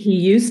he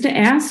used to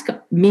ask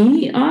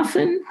me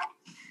often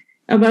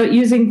about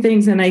using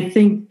things. And I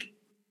think,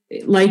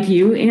 like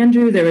you,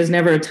 Andrew, there was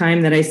never a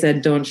time that I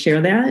said, don't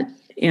share that.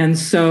 And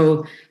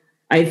so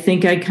I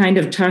think I kind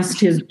of trust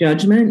his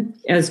judgment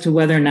as to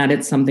whether or not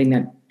it's something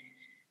that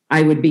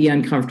I would be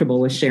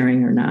uncomfortable with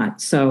sharing or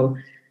not. So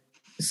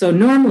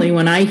normally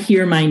when I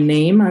hear my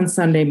name on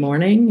Sunday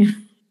morning,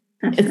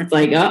 it's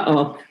like,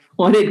 uh-oh,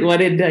 what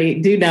did I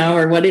do now?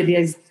 Or what did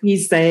he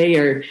say?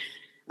 Or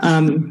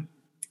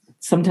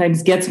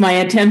sometimes gets my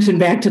attention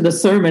back to the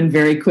sermon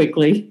very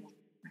quickly.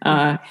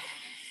 But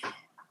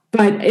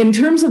in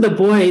terms of the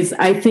boys,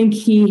 I think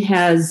he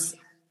has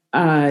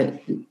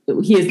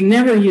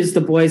never used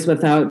the boys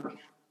without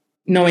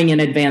knowing in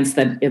advance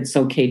that it's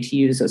okay to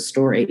use a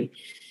story.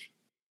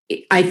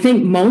 I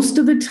think most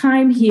of the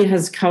time he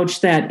has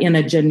couched that in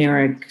a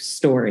generic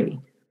story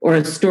or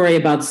a story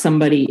about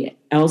somebody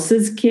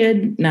else's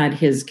kid, not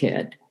his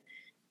kid,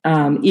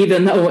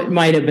 even though it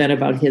might have been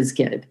about his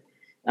kid.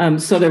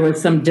 So there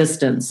was some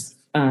distance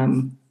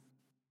for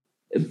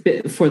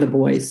the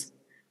boys.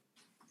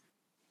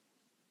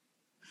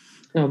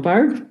 So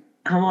Barb?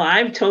 Oh,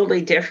 I'm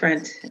totally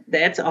different.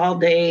 That's all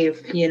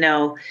Dave,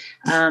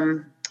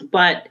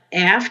 but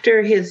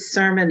after his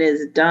sermon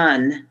is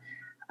done,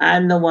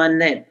 I'm the one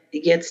that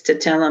gets to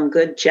tell him,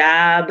 good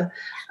job.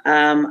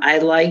 I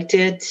liked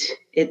it.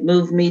 It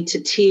moved me to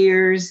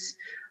tears.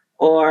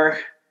 Or,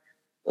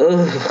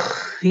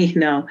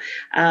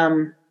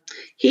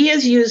 he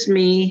has used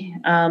me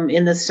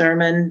in the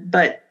sermon,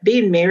 but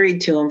being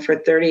married to him for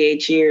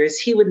 38 years,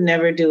 he would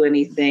never do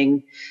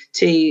anything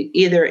to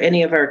either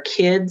any of our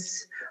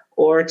kids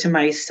or to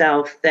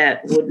myself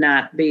that would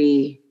not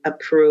be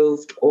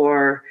approved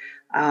or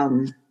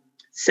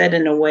said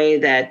in a way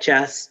that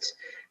just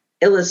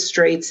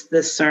illustrates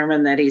the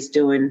sermon that he's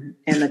doing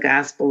in the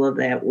gospel of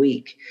that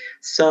week.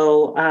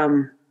 So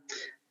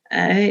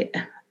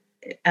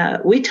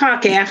we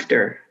talk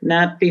after,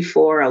 not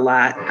before a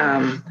lot.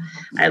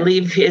 I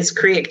leave his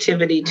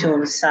creativity to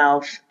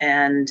himself,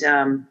 and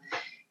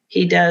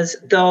he does,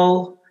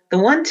 though. The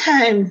one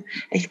time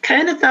I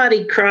kind of thought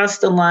he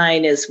crossed the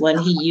line is when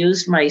he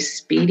used my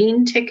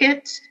speeding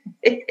ticket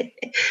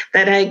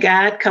that I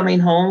got coming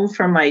home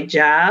from my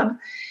job.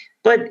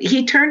 But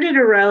he turned it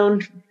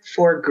around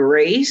for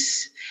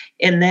grace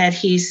in that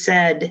he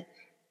said,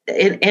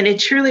 and it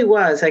truly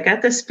was, I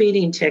got the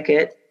speeding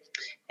ticket,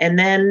 and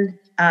then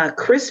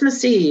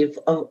Christmas Eve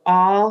of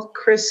all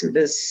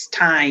Christmas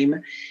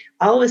time,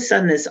 all of a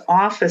sudden this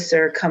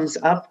officer comes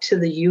up to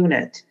the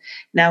unit.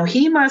 Now,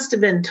 he must have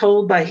been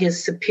told by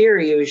his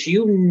superiors,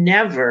 you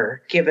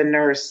never give a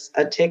nurse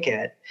a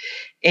ticket.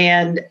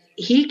 And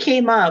he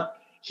came up,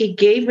 he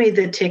gave me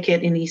the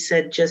ticket, and he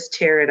said, just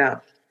tear it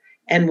up,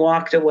 and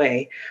walked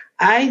away.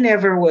 I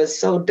never was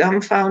so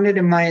dumbfounded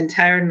in my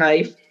entire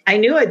life. I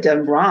knew I'd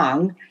done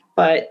wrong,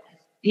 but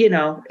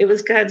it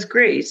was God's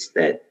grace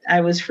that I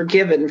was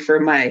forgiven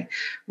for my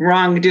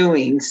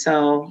wrongdoing.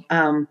 So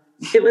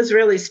it was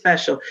really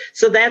special.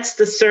 So that's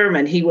the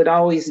sermon he would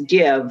always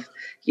give,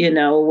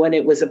 when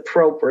it was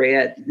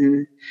appropriate.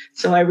 And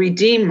so I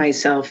redeemed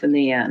myself in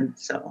the end.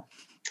 So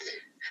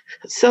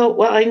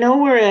well, I know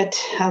we're at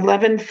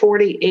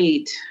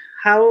 11:48.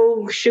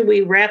 How should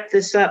we wrap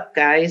this up,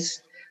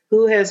 guys?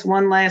 Who has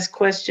one last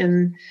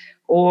question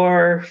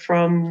or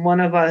from one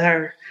of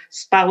our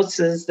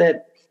spouses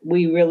that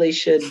we really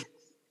should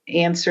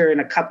answer in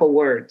a couple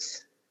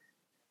words?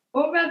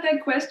 What about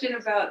that question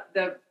about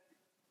the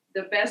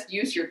best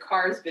use your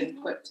car's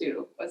been put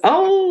to?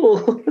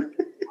 Oh,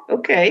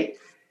 okay.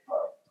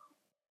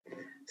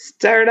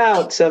 Start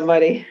out,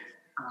 somebody.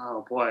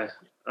 Oh boy.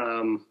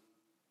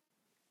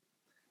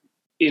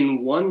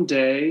 In one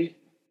day,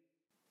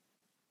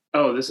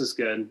 this is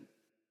good.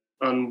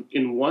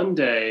 In one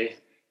day,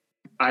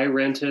 I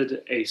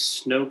rented a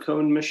snow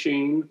cone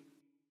machine,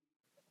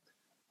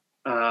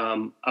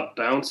 a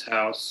bounce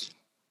house,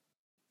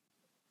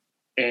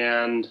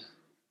 and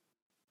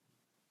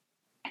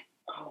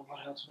what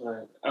else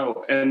was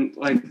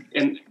I?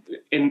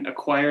 And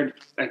acquired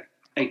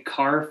a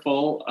car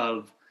full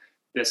of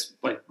this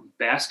like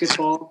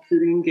basketball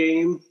shooting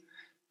game,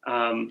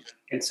 and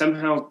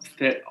somehow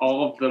fit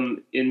all of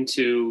them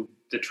into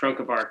the trunk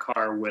of our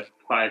car with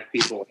 5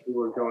 people who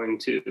were going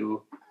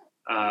to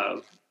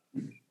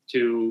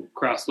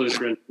Cross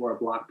Lutheran for a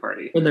block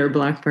party. For their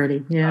block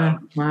party, yeah.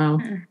 Wow.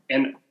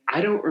 And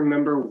I don't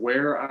remember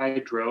where I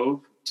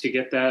drove to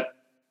get that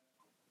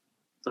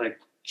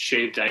like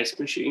shaved ice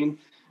machine,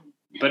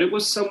 but it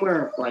was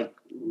somewhere like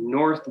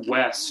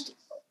northwest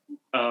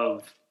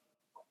of,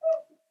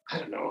 I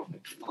don't know,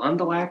 Fond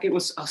du Lac. It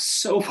was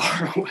so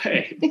far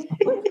away.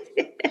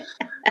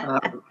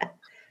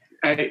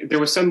 There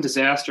was some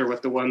disaster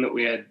with the one that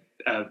we had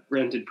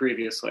rented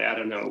previously. I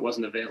don't know. It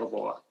wasn't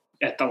available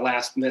at the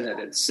last minute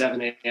at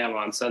 7 a.m.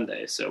 on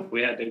Sunday. So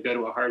we had to go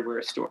to a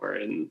hardware store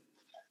in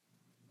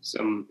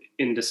some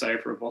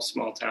indecipherable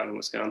small town in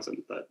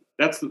Wisconsin. But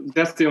that's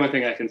the only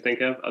thing I can think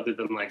of other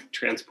than like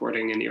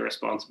transporting an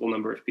irresponsible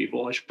number of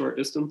people a short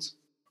distance.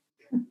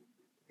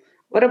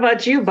 What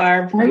about you,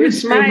 Barb? I would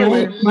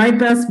say my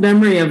best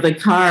memory of the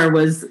car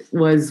was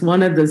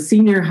one of the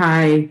senior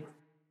high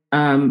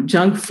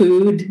junk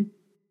food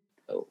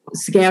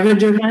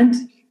scavenger hunt.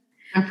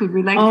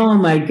 Oh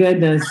my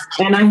goodness.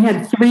 And I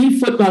had 3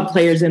 football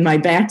players in my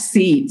back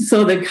seat.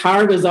 So the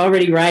car was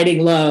already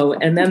riding low,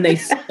 and then they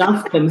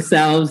stuffed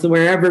themselves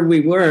wherever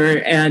we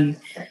were. And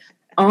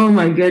oh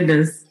my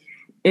goodness,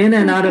 in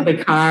and out of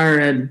the car.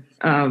 And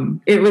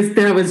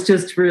that was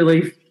just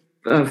really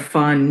a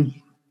fun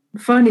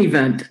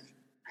event.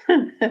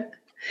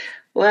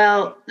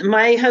 Well,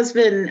 my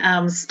husband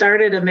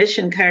started a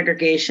mission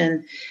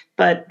congregation,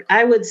 but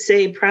I would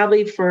say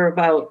probably for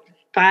about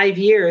 5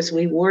 years,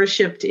 we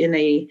worshiped in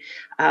a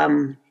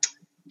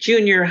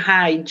junior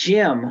high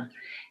gym.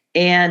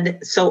 And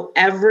so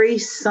every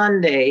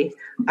Sunday,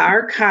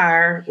 our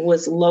car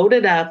was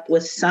loaded up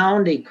with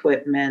sound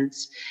equipment,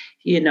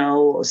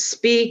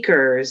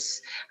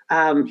 speakers,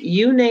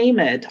 you name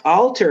it,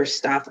 altar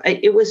stuff.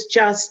 It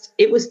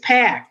was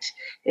packed,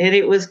 and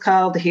it was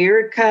called Here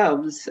It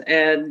Comes.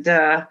 And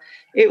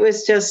it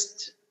was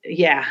just,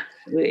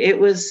 it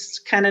was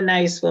kind of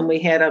nice when we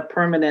had a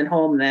permanent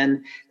home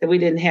then, that we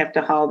didn't have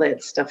to haul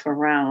that stuff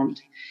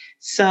around.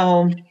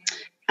 So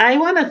I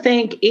want to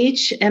thank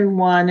each and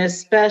one,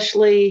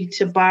 especially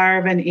to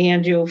Barb and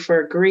Andrew for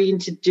agreeing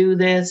to do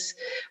this,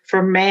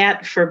 for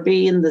Matt for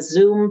being the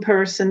Zoom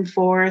person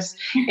for us,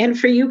 and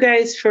for you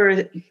guys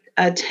for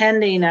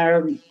attending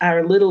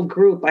our little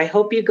group. I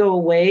hope you go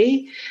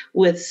away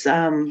with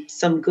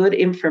some good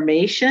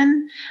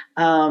information,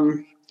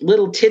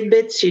 little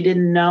tidbits you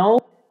didn't know.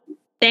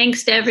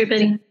 Thanks to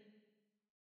everybody.